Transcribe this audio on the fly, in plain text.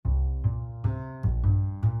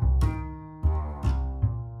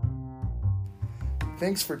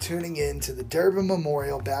Thanks for tuning in to the Durban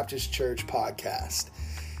Memorial Baptist Church podcast.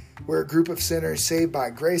 We're a group of sinners saved by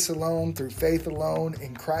grace alone, through faith alone,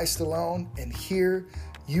 in Christ alone, and here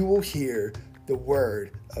you will hear the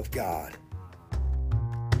Word of God.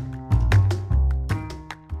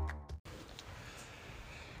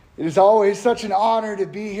 It is always such an honor to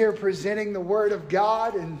be here presenting the Word of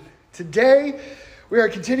God, and today we are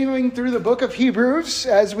continuing through the book of Hebrews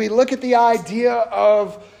as we look at the idea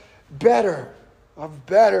of better.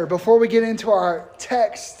 Before we get into our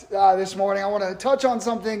text this morning, I want to touch on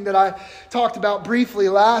something that I talked about briefly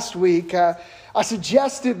last week. I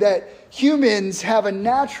suggested that humans have a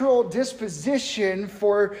natural disposition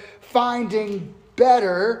for finding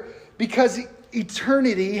better because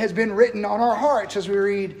eternity has been written on our hearts, as we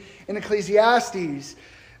read in Ecclesiastes.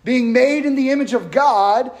 Being made in the image of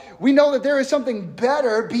God, we know that there is something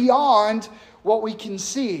better beyond what we can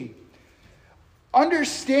see.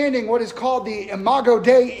 Understanding what is called the imago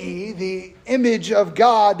Dei, the image of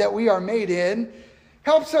God that we are made in,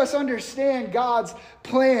 helps us understand God's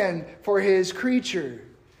plan for his creature.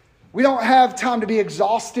 We don't have time to be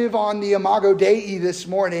exhaustive on the imago Dei this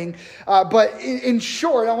morning, but in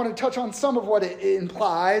short, I want to touch on some of what it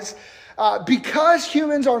implies. Because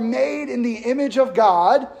humans are made in the image of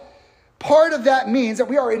God, part of that means that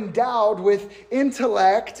we are endowed with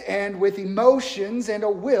intellect and with emotions and a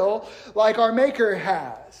will like our Maker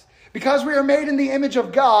has. Because we are made in the image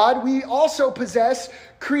of God, we also possess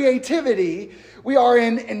creativity. We are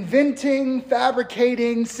in inventing,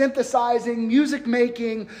 fabricating, synthesizing, music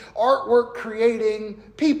making, artwork creating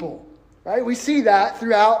people, right? We see that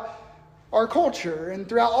throughout our culture and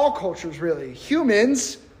throughout all cultures, really.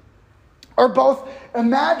 Humans are both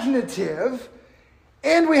imaginative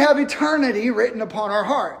and we have eternity written upon our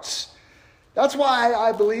hearts. That's why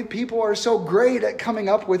I believe people are so great at coming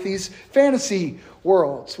up with these fantasy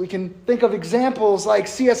worlds. We can think of examples like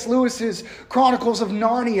C.S. Lewis's Chronicles of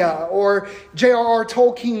Narnia or J.R.R.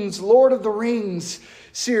 Tolkien's Lord of the Rings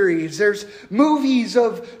series. There's movies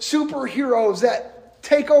of superheroes that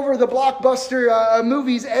take over the blockbuster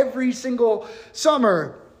movies every single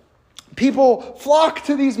summer. People flock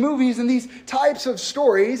to these movies and these types of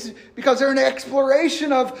stories because they're an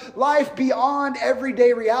exploration of life beyond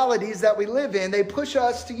everyday realities that we live in. They push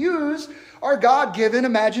us to use our God-given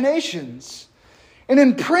imaginations. And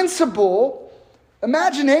in principle,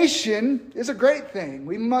 imagination is a great thing.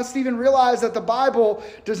 We must even realize that the Bible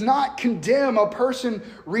does not condemn a person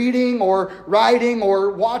reading or writing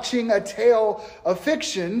or watching a tale of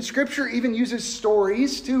fiction. Scripture even uses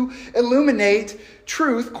stories to illuminate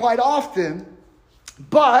truth quite often.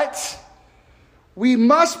 But we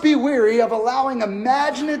must be wary of allowing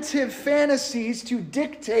imaginative fantasies to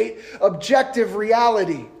dictate objective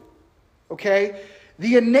reality. Okay?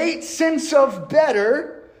 The innate sense of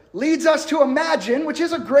better leads us to imagine, which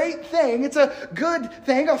is a great thing. It's a good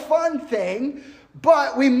thing, a fun thing.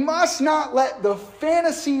 But we must not let the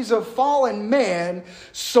fantasies of fallen man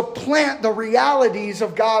supplant the realities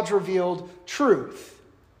of God's revealed truth.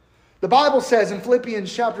 The Bible says in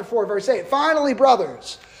Philippians chapter 4, verse 8, "Finally,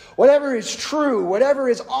 brothers, whatever is true, whatever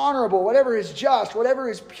is honorable, whatever is just, whatever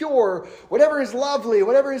is pure, whatever is lovely,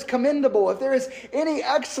 whatever is commendable, if there is any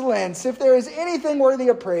excellence, if there is anything worthy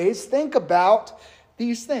of praise, think about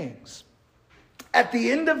these things." At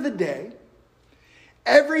the end of the day,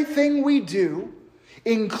 everything we do,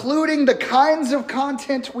 including the kinds of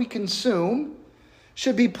content we consume,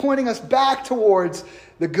 should be pointing us back towards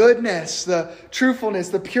the goodness, the truthfulness,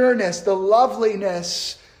 the pureness, the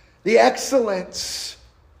loveliness, the excellence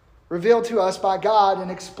revealed to us by God and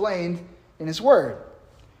explained in his word.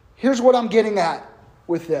 Here's what I'm getting at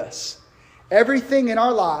with this. Everything in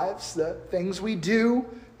our lives, the things we do,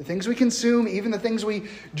 the things we consume, even the things we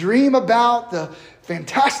dream about, the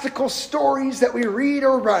fantastical stories that we read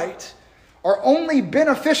or write, are only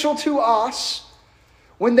beneficial to us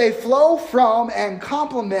when they flow from and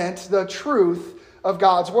complement the truth of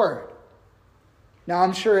God's word. Now,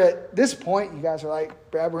 I'm sure at this point, you guys are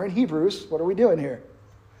like, "Brad, we're in Hebrews. What are we doing here?"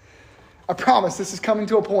 I promise this is coming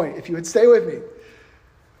to a point. If you would stay with me.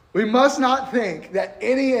 We must not think that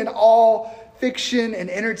any and all fiction and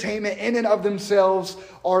entertainment in and of themselves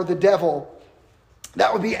are the devil.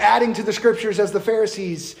 That would be adding to the scriptures as the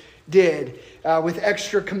Pharisees did with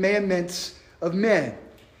extra commandments of men.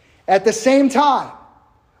 At the same time,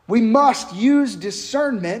 we must use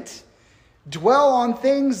discernment, dwell on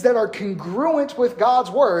things that are congruent with God's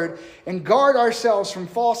word, and guard ourselves from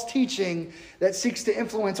false teaching that seeks to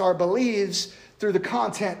influence our beliefs through the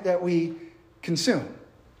content that we consume.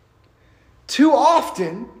 Too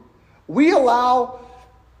often, we allow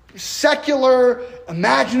secular,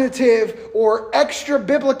 imaginative, or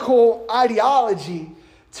extra-biblical ideology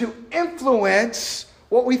to influence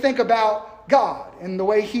what we think about God and the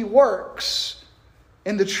way He works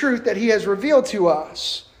and the truth that He has revealed to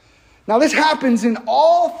us. Now, this happens in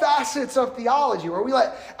all facets of theology, where we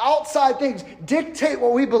let outside things dictate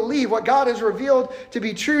what we believe, what God has revealed to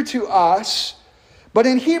be true to us. But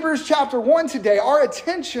in Hebrews chapter 1 today, our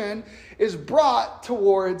attention is brought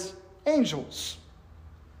towards angels.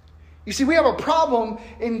 You see, we have a problem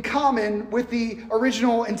in common with the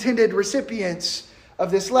original intended recipients of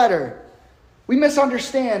this letter. We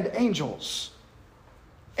misunderstand angels.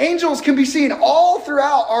 Angels can be seen all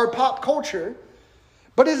throughout our pop culture,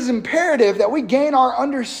 but it is imperative that we gain our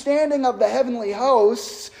understanding of the heavenly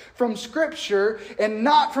hosts from Scripture and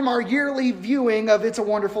not from our yearly viewing of It's a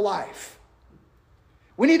Wonderful Life.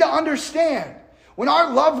 We need to understand when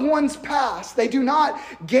our loved ones pass, they do not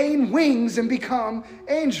gain wings and become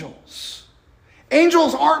angels.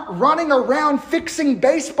 Angels aren't running around fixing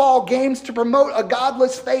baseball games to promote a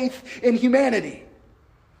godless faith in humanity.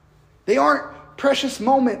 They aren't precious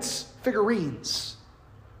moments figurines.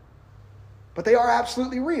 But they are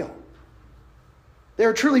absolutely real. They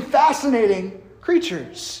are truly fascinating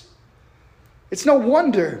creatures. It's no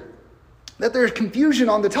wonder that there's confusion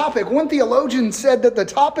on the topic. One theologian said that the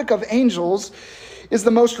topic of angels is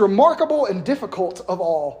the most remarkable and difficult of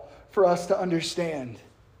all for us to understand.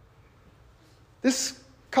 This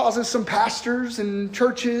causes some pastors and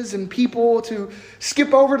churches and people to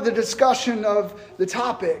skip over the discussion of the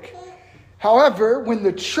topic. However, when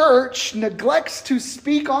the church neglects to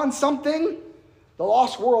speak on something, the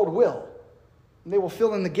lost world will. And they will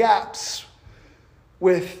fill in the gaps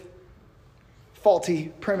with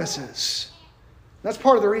faulty premises. That's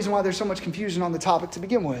part of the reason why there's so much confusion on the topic to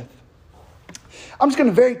begin with. I'm just going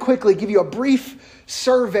to very quickly give you a brief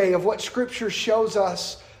survey of what Scripture shows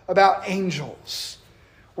us about angels.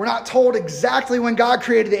 We're not told exactly when God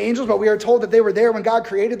created the angels, but we are told that they were there when God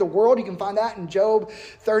created the world. You can find that in Job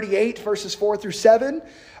 38, verses 4 through 7.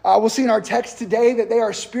 We'll see in our text today that they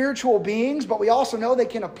are spiritual beings, but we also know they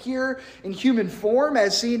can appear in human form,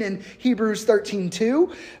 as seen in Hebrews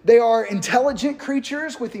 13:2. They are intelligent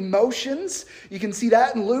creatures with emotions. You can see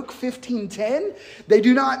that in Luke 15:10. They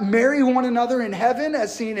do not marry one another in heaven,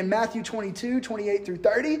 as seen in Matthew 22, 28 through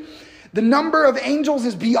 30. The number of angels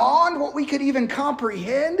is beyond what we could even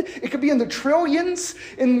comprehend. It could be in the trillions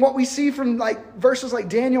in what we see from verses like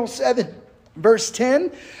Daniel 7, verse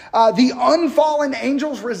 10. The unfallen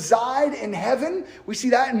angels reside in heaven. We see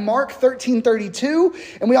that in Mark 13:32.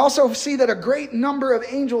 And we also see that a great number of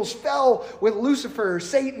angels fell with Lucifer,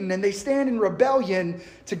 Satan, and they stand in rebellion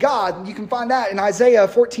to God. And you can find that in Isaiah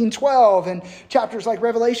 14:12 and chapters like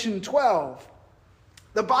Revelation 12.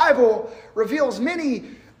 The Bible reveals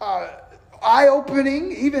many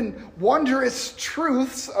eye-opening, even wondrous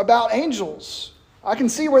truths about angels. I can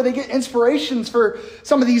see where they get inspirations for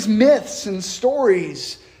some of these myths and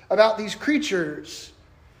stories about these creatures.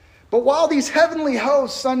 But while these heavenly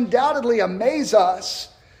hosts undoubtedly amaze us,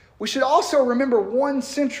 we should also remember one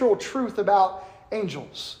central truth about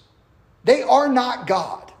angels. They are not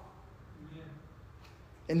God.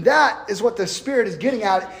 And that is what the Spirit is getting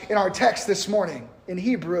at in our text this morning in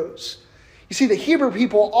Hebrews. You see, the Hebrew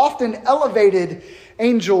people often elevated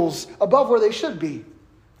angels above where they should be.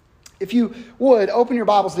 If you would, open your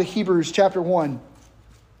Bibles to Hebrews chapter 1.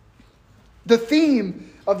 The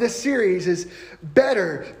theme of this series is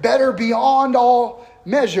better, better beyond all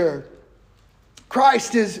measure.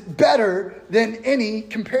 Christ is better than any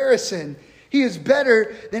comparison. He is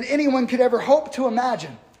better than anyone could ever hope to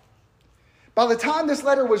imagine. By the time this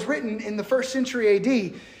letter was written in the 1st century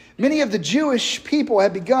AD, many of the Jewish people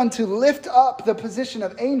had begun to lift up the position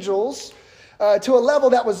of angels to a level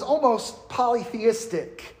that was almost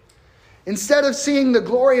polytheistic. Instead of seeing the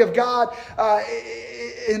glory of God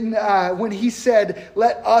when he said,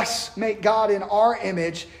 "Let us make God in our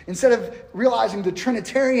image," instead of realizing the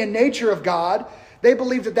Trinitarian nature of God, they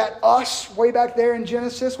believed that us way back there in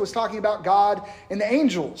Genesis was talking about God and the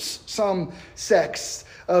angels. Some sects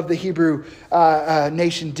of the Hebrew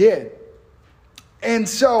nation did. And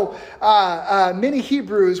so many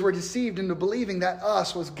Hebrews were deceived into believing that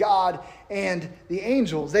us was God and the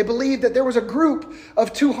angels. They believed that there was a group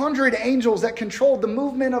of 200 angels that controlled the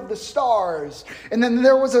movement of the stars. And then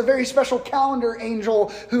there was a very special calendar angel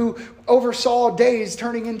who oversaw days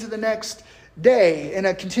turning into the next day in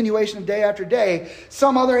a continuation of day after day.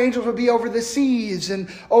 Some other angels would be over the seas and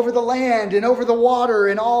over the land and over the water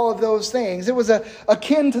and all of those things. It was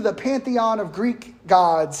akin to the pantheon of Greek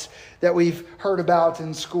gods that we've heard about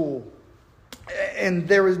in school. And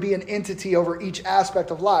there would be an entity over each aspect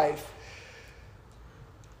of life.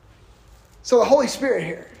 So the Holy Spirit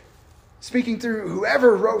here, speaking through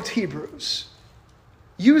whoever wrote Hebrews,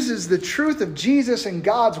 uses the truth of Jesus and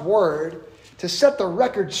God's word to set the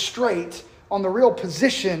record straight on the real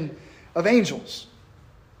position of angels.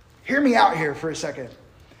 Hear me out here for a second.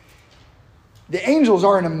 The angels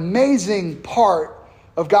are an amazing part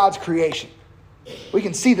of God's creation. We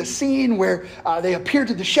can see the scene where they appear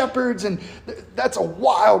to the shepherds, and that's a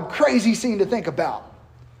wild, crazy scene to think about.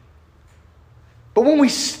 But when we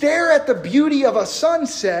stare at the beauty of a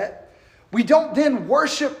sunset, we don't then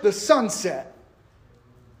worship the sunset,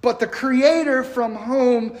 but the Creator from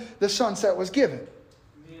whom the sunset was given.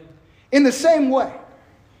 Amen. In the same way,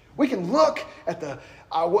 we can look at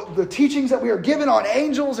the teachings that we are given on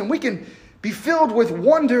angels, and we can be filled with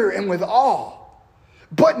wonder and with awe,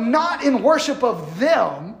 but not in worship of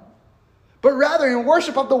them, but rather in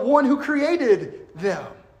worship of the one who created them.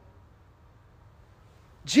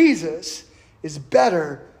 Jesus is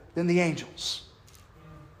better than the angels.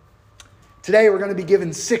 Today we're going to be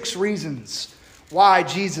given 6 reasons why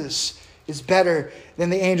Jesus is better than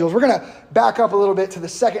the angels. We're going to back up a little bit to the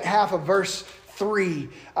second half of verse 3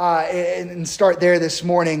 and start there this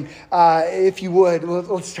morning. If you would,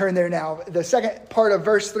 let's turn there now. The second part of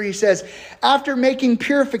verse 3 says, after making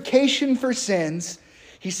purification for sins,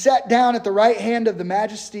 he sat down at the right hand of the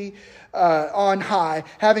majesty on high,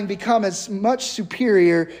 having become as much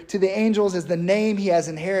superior to the angels as the name he has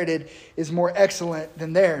inherited is more excellent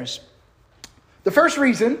than theirs. The first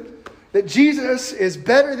reason that Jesus is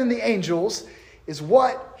better than the angels is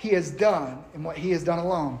what he has done and what he has done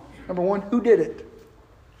alone. Number 1, who did it?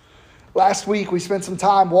 Last week we spent some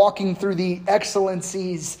time walking through the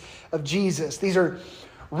excellencies of Jesus. These are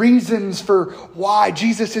reasons for why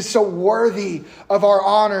Jesus is so worthy of our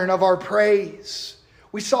honor and of our praise.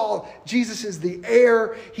 We saw Jesus is the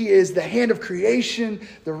air. He is the hand of creation,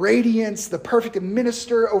 the radiance, the perfect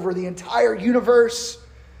minister over the entire universe.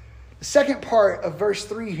 The second part of verse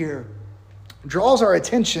 3 here draws our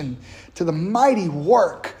attention to the mighty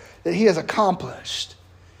work that he has accomplished.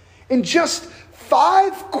 In just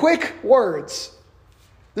 5 quick words,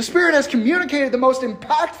 the Spirit has communicated the most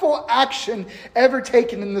impactful action ever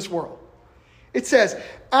taken in this world. It says,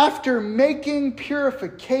 after making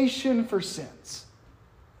purification for sins.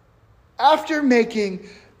 After making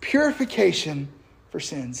purification for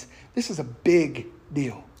sins. This is a big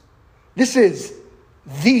deal. This is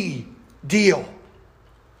the deal.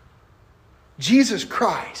 Jesus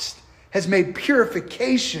Christ has made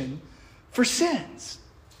purification for sins.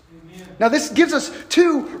 Amen. Now this gives us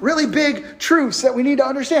 2 really big truths that we need to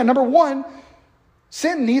understand. Number 1,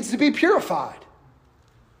 sin needs to be purified.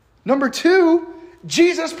 Number 2,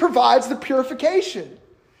 Jesus provides the purification.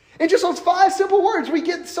 In just those 5 simple words, we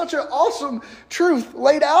get such an awesome truth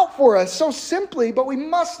laid out for us so simply, but we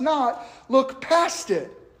must not look past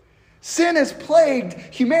it. Sin has plagued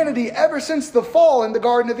humanity ever since the fall in the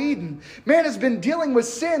Garden of Eden. Man has been dealing with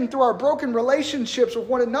sin through our broken relationships with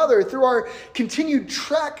one another, through our continued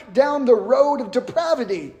trek down the road of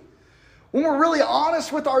depravity. When we're really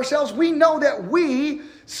honest with ourselves, we know that we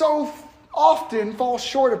so often fall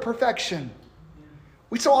short of perfection.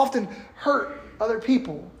 We so often hurt other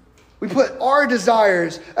people. We put our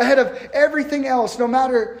desires ahead of everything else, no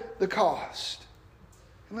matter the cost.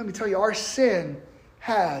 And let me tell you, our sin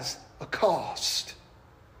has a cost.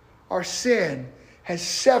 Our sin has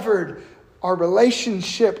severed our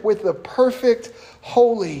relationship with the perfect,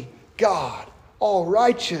 holy God, all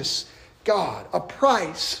righteous God. A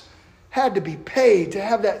price had to be paid to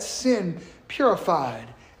have that sin purified.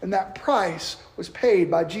 And that price was paid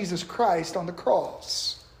by Jesus Christ on the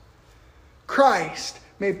cross. Christ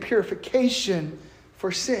made purification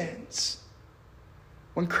for sins.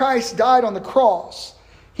 When Christ died on the cross,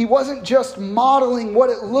 he wasn't just modeling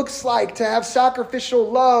what it looks like to have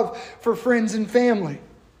sacrificial love for friends and family.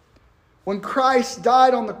 When Christ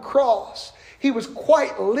died on the cross, he was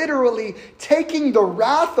quite literally taking the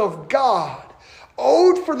wrath of God,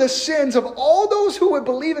 owed for the sins of all those who would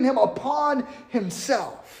believe in him, upon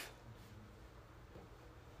himself.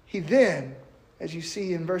 He then, as you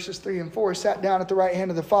see in verses 3 and 4, sat down at the right hand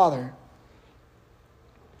of the Father.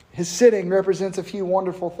 His sitting represents a few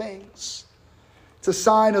wonderful things. It's a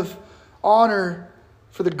sign of honor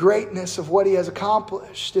for the greatness of what he has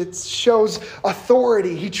accomplished. It shows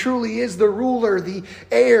authority. He truly is the ruler, the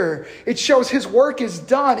heir. It shows his work is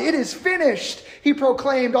done. It is finished, he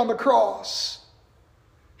proclaimed on the cross.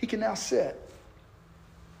 He can now sit.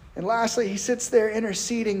 And lastly, he sits there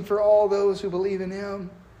interceding for all those who believe in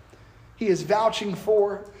him. He is vouching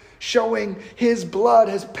for, showing his blood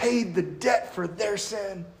has paid the debt for their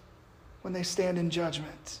sin when they stand in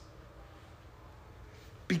judgment.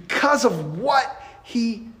 Because of what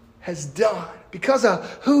he has done, because of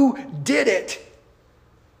who did it,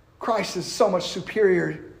 Christ is so much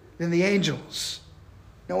superior than the angels.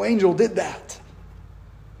 No angel did that.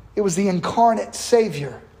 It was the incarnate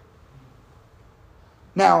Savior.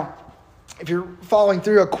 Now, if you're following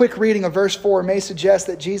through, a quick reading of verse 4 may suggest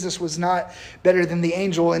that Jesus was not better than the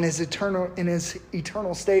angel in his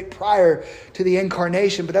eternal state prior to the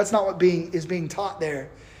incarnation, but that's not what is being taught there.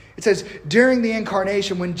 It says, during the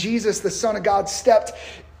incarnation, when Jesus, the Son of God, stepped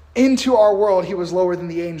into our world, he was lower than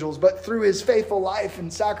the angels. But through his faithful life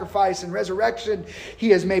and sacrifice and resurrection, he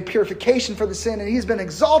has made purification for the sin, and he's been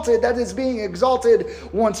exalted. That is being exalted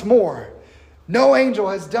once more. No angel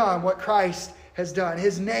has done what Christ has done.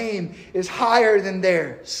 His name is higher than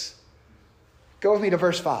theirs. Go with me to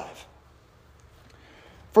verse 5.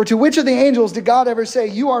 For to which of the angels did God ever say,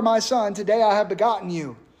 you are my son, today I have begotten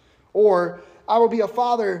you? Or I will be a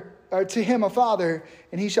father, or to him a father,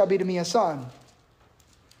 and he shall be to me a son.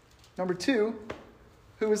 Number 2,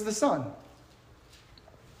 who is the Son?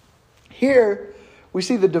 Here we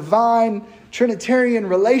see the divine Trinitarian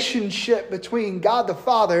relationship between God the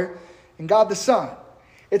Father and God the Son.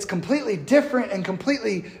 It's completely different and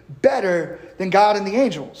completely better than God and the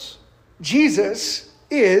angels. Jesus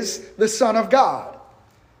is the Son of God.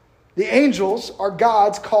 The angels are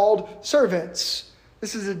God's called servants.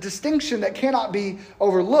 This is a distinction that cannot be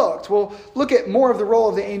overlooked. We'll look at more of the role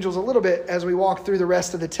of the angels a little bit as we walk through the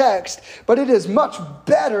rest of the text. But it is much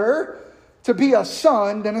better to be a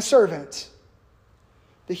son than a servant.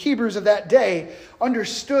 The Hebrews of that day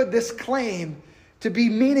understood this claim to be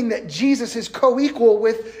meaning that Jesus is co-equal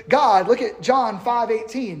with God. Look at John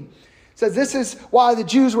 5:18. It says, this is why the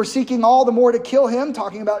Jews were seeking all the more to kill him,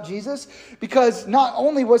 talking about Jesus, because not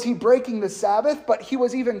only was he breaking the Sabbath, but he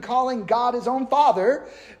was even calling God his own Father,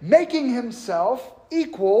 making himself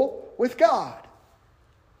equal with God.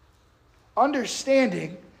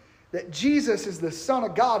 Understanding that Jesus is the Son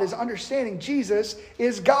of God is understanding Jesus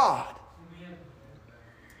is God.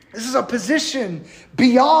 This is a position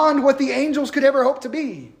beyond what the angels could ever hope to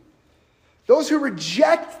be. Those who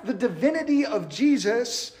reject the divinity of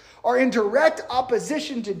Jesus are in direct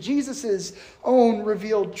opposition to Jesus' own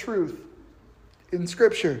revealed truth in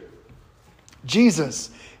Scripture.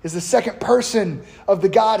 Jesus is the second person of the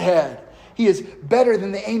Godhead. He is better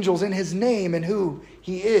than the angels in his name and who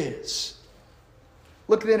he is.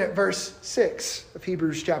 Look then at verse 6 of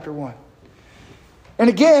Hebrews chapter 1. And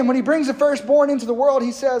again, when he brings the firstborn into the world,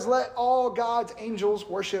 he says, let all God's angels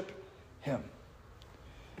worship him.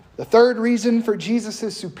 The third reason for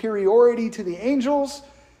Jesus' superiority to the angels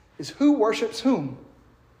is who worships whom?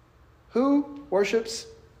 Who worships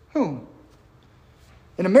whom?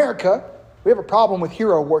 In America, we have a problem with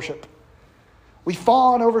hero worship. We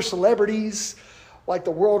fawn over celebrities like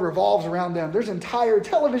the world revolves around them. There's entire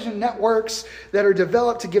television networks that are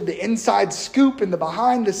developed to give the inside scoop and the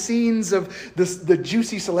behind the scenes of the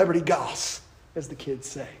juicy celebrity goss, as the kids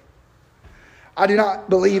say. I do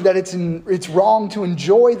not believe that it's wrong to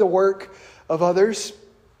enjoy the work of others,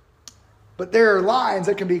 but there are lines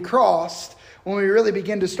that can be crossed when we really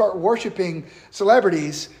begin to start worshiping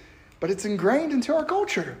celebrities, but it's ingrained into our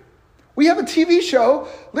culture. We have a TV show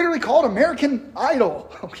literally called American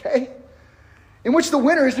Idol, okay? In which the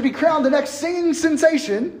winner is to be crowned the next singing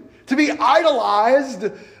sensation, to be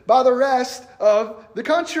idolized by the rest of the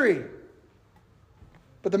country.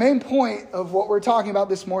 But the main point of what we're talking about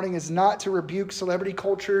this morning is not to rebuke celebrity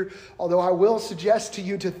culture, although I will suggest to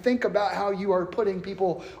you to think about how you are putting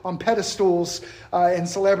people on pedestals and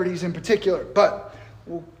celebrities in particular. But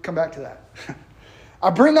we'll come back to that. I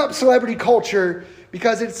bring up celebrity culture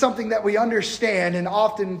because it's something that we understand and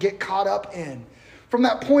often get caught up in. From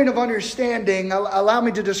that point of understanding, allow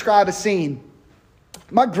me to describe a scene.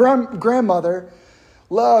 My grandmother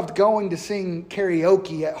loved going to sing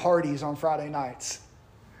karaoke at Hardee's on Friday nights.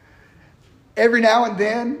 Every now and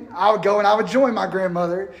then, I would go and I would join my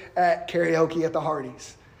grandmother at karaoke at the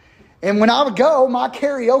Hardee's. And when I would go, my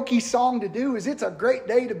karaoke song to do is It's a Great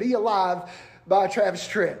Day to Be Alive by Travis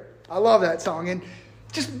Tritt. I love that song. And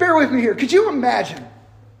just bear with me here. Could you imagine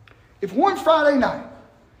if one Friday night,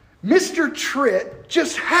 Mr. Tritt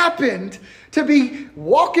just happened to be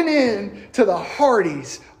walking in to the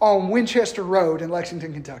Hardee's on Winchester Road in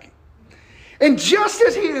Lexington, Kentucky. And just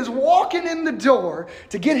as he is walking in the door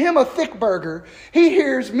to get him a thick burger, he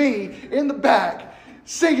hears me in the back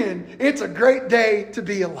singing, It's a Great Day to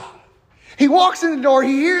Be Alive. He walks in the door,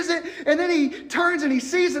 he hears it, and then he turns and he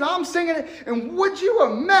sees that I'm singing it. And would you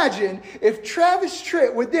imagine if Travis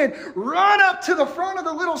Tritt would then run up to the front of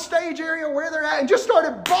the little stage area where they're at and just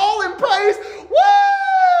started bawling praise?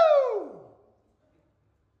 Woo!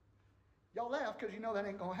 Y'all laugh because you know that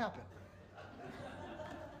ain't going to happen.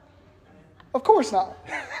 Of course not.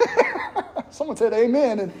 Someone said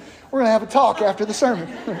amen, and we're going to have a talk after the sermon.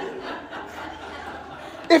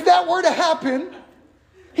 If that were to happen,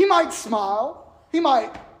 he might smile. He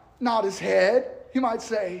might nod his head. He might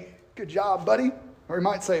say, good job, buddy. Or he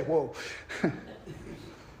might say, whoa.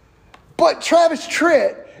 But Travis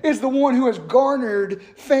Tritt is the one who has garnered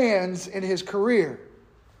fans in his career.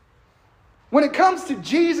 When it comes to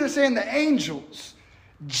Jesus and the angels,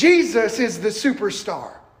 Jesus is the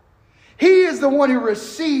superstar. He is the one who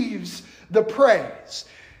receives the praise.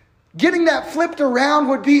 Getting that flipped around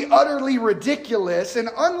would be utterly ridiculous. And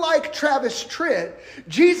unlike Travis Tritt,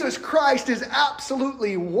 Jesus Christ is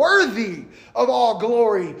absolutely worthy of all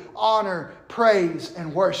glory, honor, praise,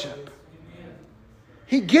 and worship.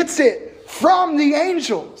 He gets it from the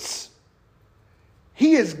angels.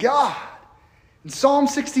 He is God. And Psalm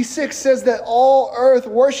 66 says that all earth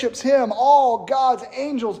worships him. All God's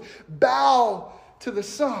angels bow to the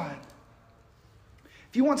Son.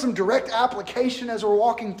 If you want some direct application as we're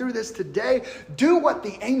walking through this today, do what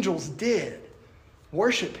the angels did.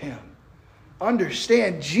 Worship him.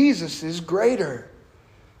 Understand Jesus is greater.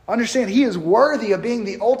 Understand he is worthy of being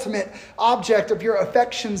the ultimate object of your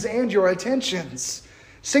affections and your attentions.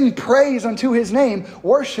 Sing praise unto his name.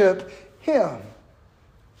 Worship him.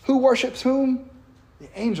 Who worships whom? The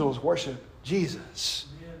angels worship Jesus.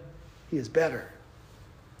 He is better.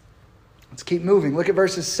 Let's keep moving. Look at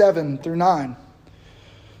verses 7 through 9.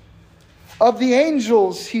 Of the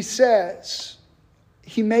angels, he says,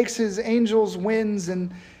 he makes his angels winds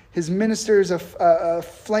and his ministers a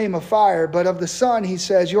flame of fire. But of the Son, he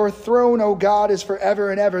says, your throne, O God, is forever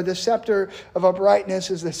and ever. The scepter of uprightness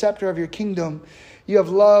is the scepter of your kingdom. You have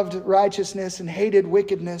loved righteousness and hated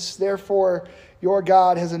wickedness. Therefore, your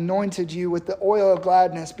God has anointed you with the oil of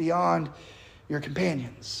gladness beyond your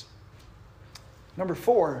companions. Number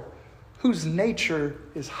 4, whose nature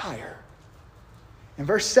is higher. In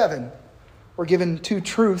verse 7, we're given 2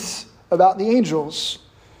 truths about the angels.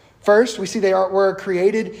 First, we see we're a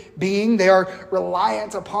created being. They are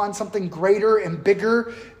reliant upon something greater and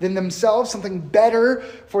bigger than themselves, something better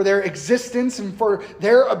for their existence and for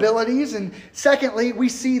their abilities. And secondly, we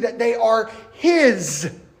see that they are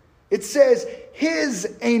his. It says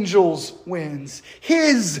his angels wins,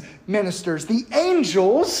 his ministers. The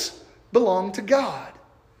angels belong to God.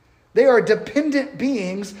 They are dependent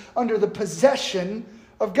beings under the possession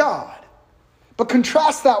of God. But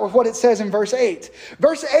contrast that with what it says in verse 8.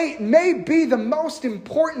 Verse 8 may be the most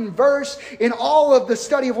important verse in all of the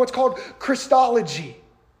study of what's called Christology.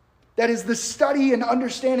 That is the study and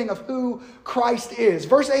understanding of who Christ is.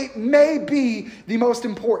 Verse 8 may be the most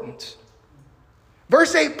important.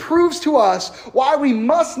 Verse 8 proves to us why we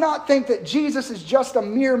must not think that Jesus is just a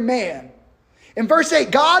mere man. In verse 8,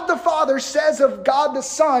 God the Father says of God the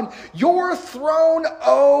Son, your throne,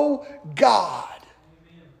 O God.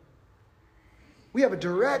 We have a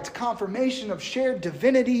direct confirmation of shared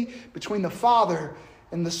divinity between the Father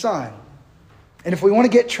and the Son. And if we want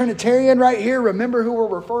to get Trinitarian right here, remember who we're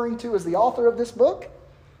referring to as the author of this book?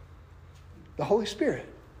 The Holy Spirit.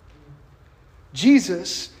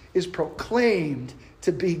 Jesus is proclaimed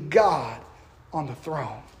to be God on the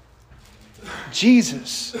throne.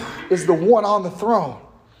 Jesus is the one on the throne.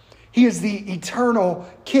 He is the eternal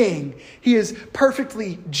King. He is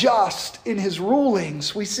perfectly just in his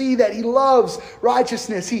rulings. We see that he loves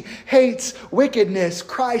righteousness. He hates wickedness.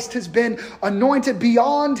 Christ has been anointed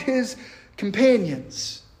beyond his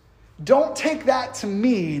companions. Don't take that to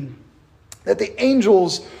mean that the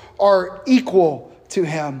angels are equal to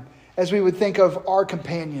him, as we would think of our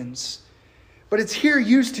companions. But it's here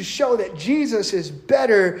used to show that Jesus is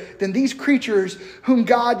better than these creatures whom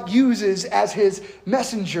God uses as his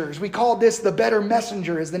messengers. We call this the better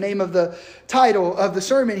messenger, is the name of the title of the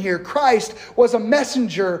sermon here. Christ was a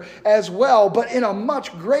messenger as well, but in a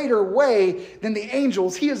much greater way than the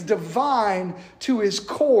angels. He is divine to his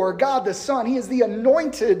core. God the Son, he is the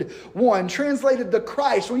anointed one, translated the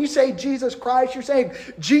Christ. When you say Jesus Christ, you're saying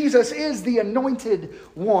Jesus is the anointed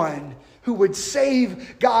one who would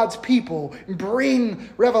save God's people and bring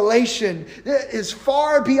revelation that is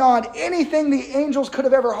far beyond anything the angels could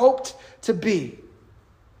have ever hoped to be.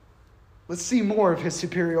 Let's see more of his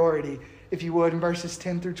superiority, if you would, in verses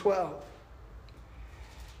 10 through 12.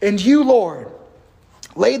 And you, Lord,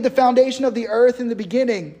 laid the foundation of the earth in the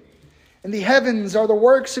beginning, and the heavens are the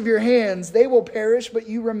works of your hands. They will perish, but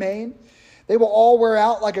you remain. They will all wear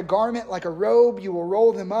out like a garment, like a robe. You will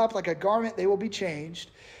roll them up like a garment. They will be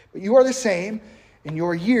changed. But you are the same, and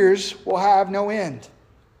your years will have no end.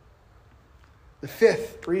 The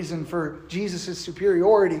fifth reason for Jesus'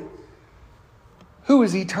 superiority. Who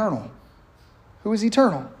is eternal? Who is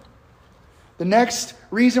eternal? The next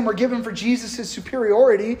reason we're given for Jesus'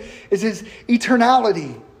 superiority is his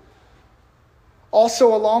eternality.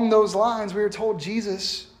 Also along those lines, we are told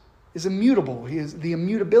Jesus is immutable. He is the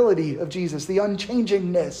immutability of Jesus, the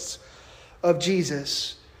unchangingness of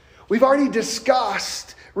Jesus. We've already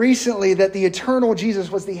discussed recently that the eternal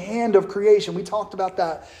Jesus was the hand of creation. We talked about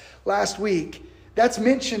that last week. That's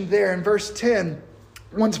mentioned there in verse 10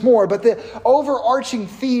 once more. But the overarching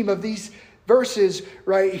theme of these verses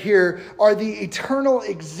right here are the eternal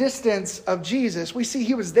existence of Jesus. We see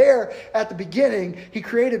he was there at the beginning. He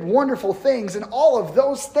created wonderful things, and all of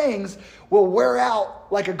those things will wear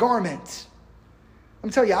out like a garment. Let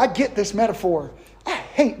me tell you, I get this metaphor. I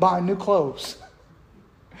hate buying new clothes.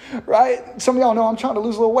 Right? Some of y'all know I'm trying to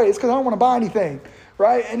lose a little weight. It's because I don't want to buy anything.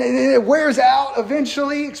 Right? And it wears out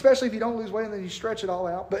eventually, especially if you don't lose weight and then you stretch it all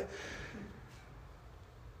out. But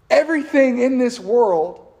everything in this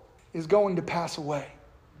world is going to pass away.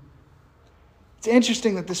 It's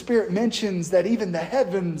interesting that the Spirit mentions that even the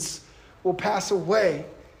heavens will pass away.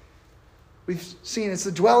 We've seen it's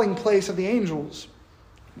the dwelling place of the angels.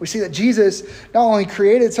 We see that Jesus not only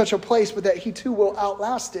created such a place, but that he too will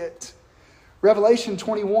outlast it. Revelation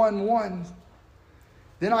 21:1.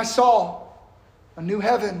 Then I saw a new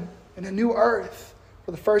heaven and a new earth.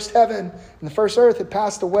 For the first heaven and the first earth had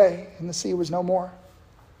passed away, and the sea was no more.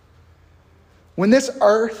 When this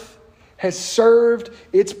earth has served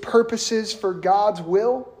its purposes for God's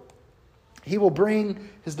will, he will bring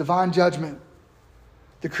his divine judgment.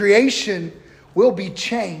 The creation will be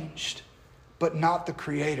changed, but not the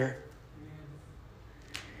Creator.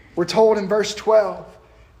 We're told in verse 12,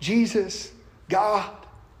 Jesus, God,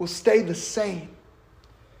 will stay the same.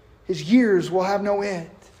 His years will have no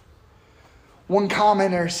end. One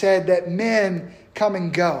commenter said that men come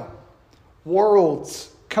and go.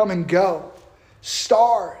 Worlds come and go.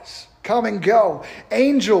 Stars come and go.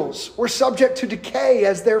 Angels were subject to decay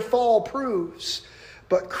as their fall proves.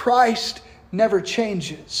 But Christ never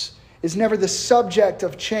changes, is never the subject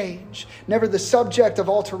of change, never the subject of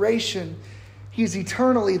alteration. He is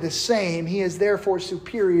eternally the same. He is therefore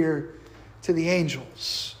superior to the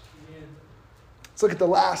angels. Amen. Let's look at the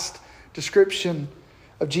last description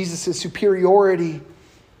of Jesus' superiority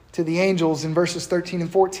to the angels in verses 13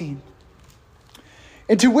 and 14.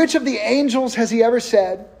 And to which of the angels has he ever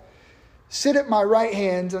said, "Sit at my right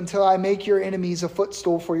hand until I make your enemies a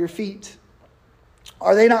footstool for your feet"?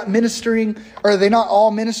 Are they not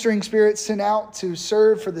all ministering spirits sent out to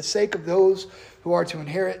serve for the sake of those who are to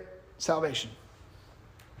inherit salvation?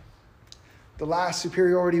 The last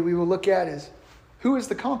superiority we will look at is, who is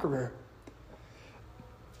the conqueror?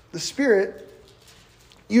 The Spirit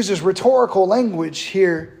uses rhetorical language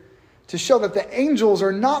here to show that the angels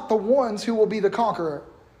are not the ones who will be the conqueror.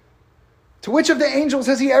 To which of the angels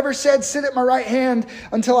has he ever said, "Sit at my right hand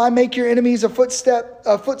until I make your enemies a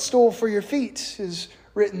footstool for your feet," is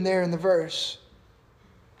written there in the verse.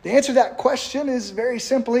 The answer to that question is very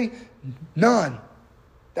simply none.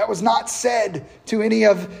 That was not said to any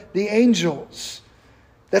of the angels.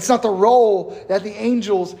 That's not the role that the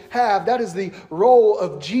angels have. That is the role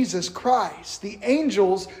of Jesus Christ. The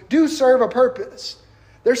angels do serve a purpose.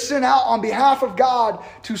 They're sent out on behalf of God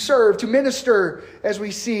to serve, to minister, as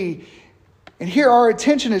we see. And here our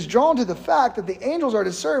attention is drawn to the fact that the angels are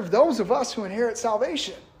to serve those of us who inherit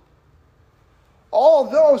salvation. All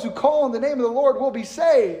those who call on the name of the Lord will be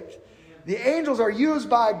saved. The angels are used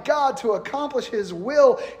by God to accomplish his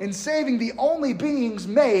will in saving the only beings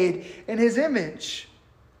made in his image.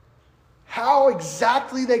 How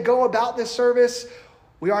exactly they go about this service,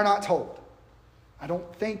 we are not told. I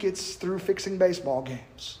don't think it's through fixing baseball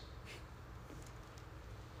games.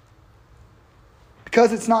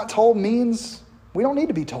 Because it's not told means we don't need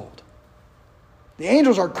to be told. The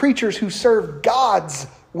angels are creatures who serve God's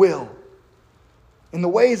will in the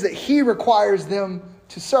ways that he requires them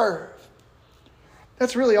to serve.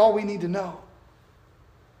 That's really all we need to know.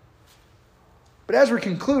 But as we're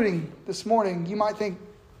concluding this morning, you might think,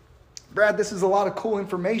 "Brad, this is a lot of cool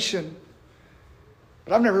information,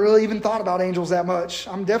 but I've never really even thought about angels that much.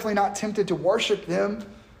 I'm definitely not tempted to worship them.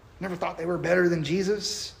 Never thought they were better than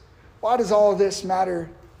Jesus. Why does all of this matter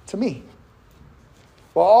to me?"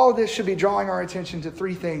 Well, all of this should be drawing our attention to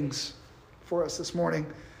three things for us this morning.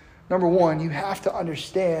 Number one, you have to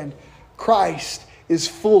understand Christ is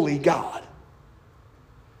fully God.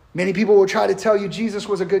 Many people will try to tell you Jesus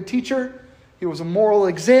was a good teacher. He was a moral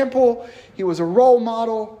example. He was a role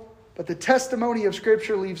model. But the testimony of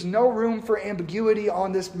Scripture leaves no room for ambiguity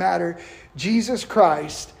on this matter. Jesus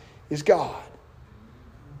Christ is God.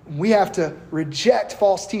 We have to reject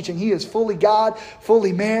false teaching. He is fully God,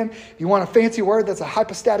 fully man. If you want a fancy word, that's a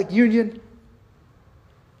hypostatic union.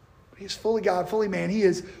 He is fully God, fully man. He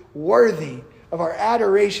is worthy of our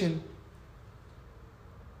adoration.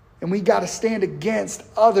 And we got to stand against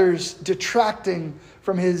others detracting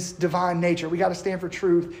from his divine nature. We got to stand for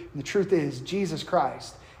truth. And the truth is, Jesus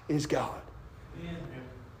Christ is God. Amen.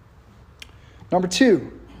 Number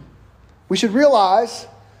 2, we should realize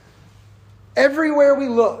everywhere we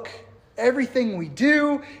look, everything we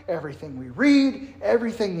do, everything we read,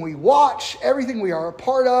 everything we watch, everything we are a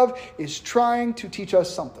part of is trying to teach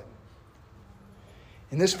us something.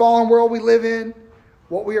 In this fallen world we live in,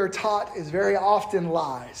 what we are taught is very often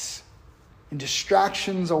lies and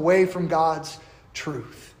distractions away from God's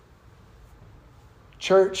truth.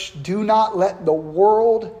 Church, do not let the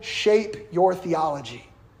world shape your theology.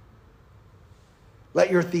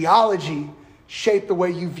 Let your theology shape the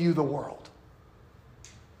way you view the world.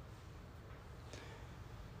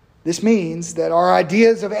 This means that our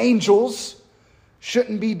ideas of angels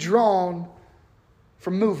shouldn't be drawn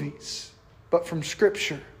from movies, but from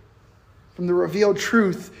Scripture, from the revealed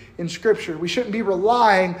truth in Scripture. We shouldn't be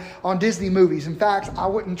relying on Disney movies. In fact, I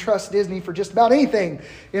wouldn't trust Disney for just about anything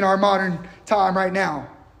in our modern time right now.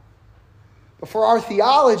 But for our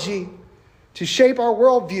theology to shape our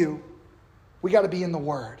worldview, we got to be in the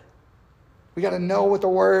Word. We got to know what the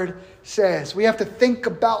Word says. We have to think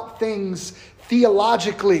about things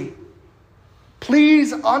theologically.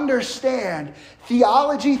 Please understand,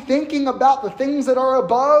 theology, thinking about the things that are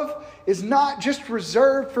above, is not just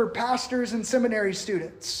reserved for pastors and seminary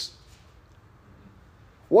students.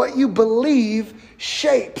 What you believe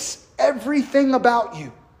shapes everything about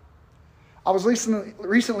you. I was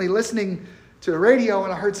recently listening to the radio,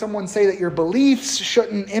 and I heard someone say that your beliefs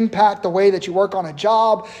shouldn't impact the way that you work on a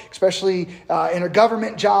job, especially in a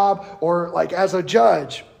government job or like as a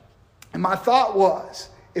judge. And my thought was,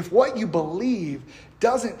 if what you believe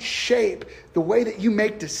doesn't shape the way that you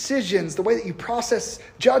make decisions, the way that you process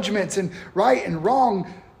judgments and right and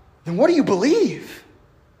wrong, then what do you believe?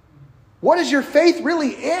 What is your faith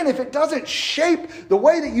really in if it doesn't shape the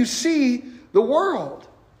way that you see the world?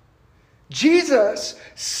 Jesus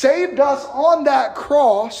saved us on that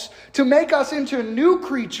cross to make us into new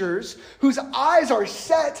creatures whose eyes are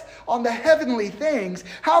set on the heavenly things.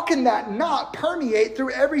 How can that not permeate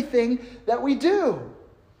through everything that we do?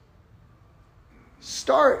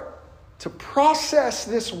 Start to process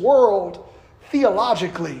this world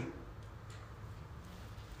theologically.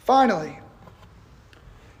 Finally,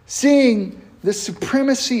 seeing the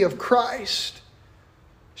supremacy of Christ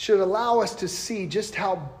should allow us to see just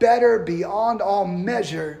how better beyond all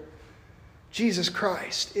measure Jesus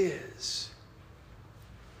Christ is.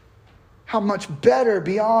 How much better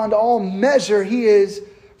beyond all measure he is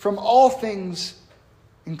from all things,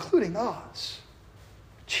 including us.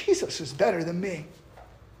 Jesus is better than me.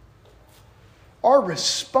 Our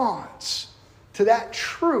response to that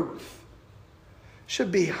truth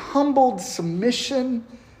should be humbled submission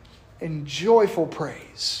and joyful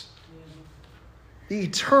praise. The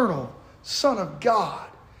eternal Son of God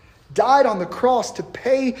died on the cross to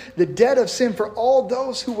pay the debt of sin for all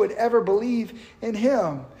those who would ever believe in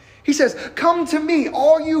him. He says, "Come to me,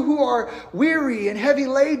 all you who are weary and heavy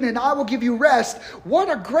laden, and I will give you rest." What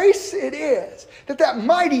a grace it is that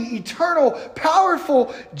mighty, eternal,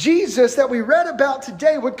 powerful Jesus that we read about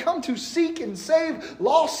today would come to seek and save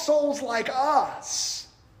lost souls like us.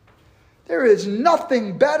 There is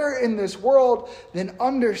nothing better in this world than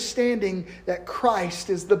understanding that Christ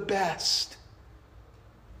is the best.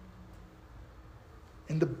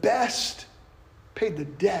 And the best paid the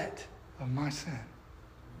debt of my sin.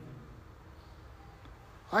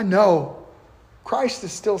 I know Christ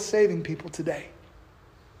is still saving people today.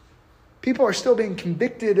 People are still being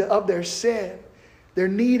convicted of their sin, their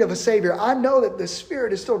need of a Savior. I know that the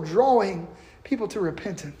Spirit is still drawing people to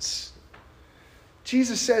repentance.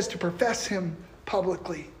 Jesus says to profess him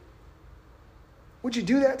publicly. Would you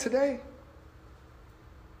do that today?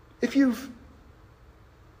 If you've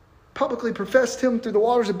publicly professed him through the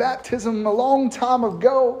waters of baptism a long time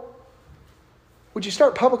ago, would you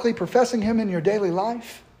start publicly professing him in your daily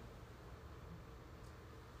life?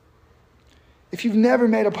 If you've never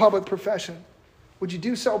made a public profession, would you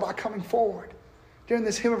do so by coming forward during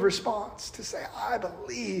this hymn of response to say, I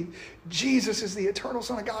believe Jesus is the eternal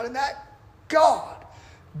Son of God and that God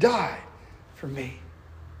died for me.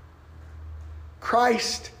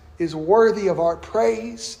 Christ is worthy of our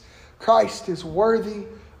praise. Christ is worthy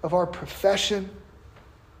of our profession.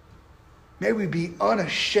 May we be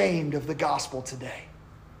unashamed of the gospel today.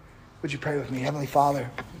 Would you pray with me? Heavenly Father,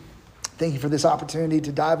 thank you for this opportunity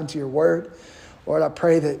to dive into your word. Lord, I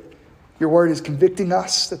pray that your word is convicting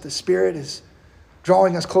us, that the Spirit is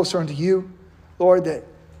drawing us closer unto you. Lord, that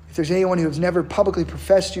If there's anyone who has never publicly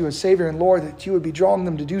professed you as Savior and Lord, that you would be drawing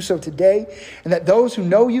them to do so today, and that those who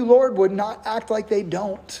know you, Lord, would not act like they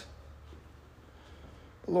don't.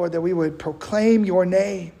 Lord, that we would proclaim your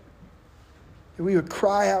name, that we would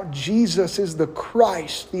cry out, Jesus is the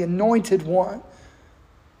Christ, the anointed one,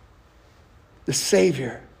 the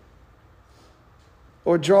Savior.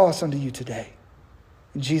 Lord, draw us unto you today.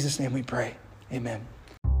 In Jesus' name we pray. Amen.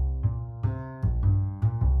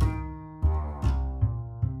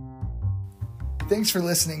 Thanks for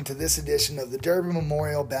listening to this edition of the Durbin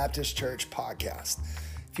Memorial Baptist Church podcast.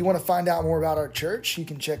 If you want to find out more about our church, you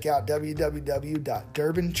can check out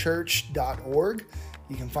www.durbinchurch.org.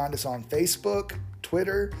 You can find us on Facebook,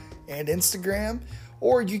 Twitter, and Instagram,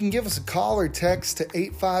 or you can give us a call or text to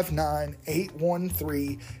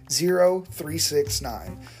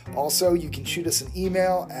 859-813-0369. Also, you can shoot us an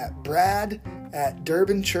email at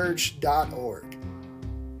brad@durbinchurch.org.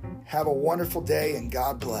 Have a wonderful day and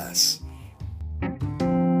God bless.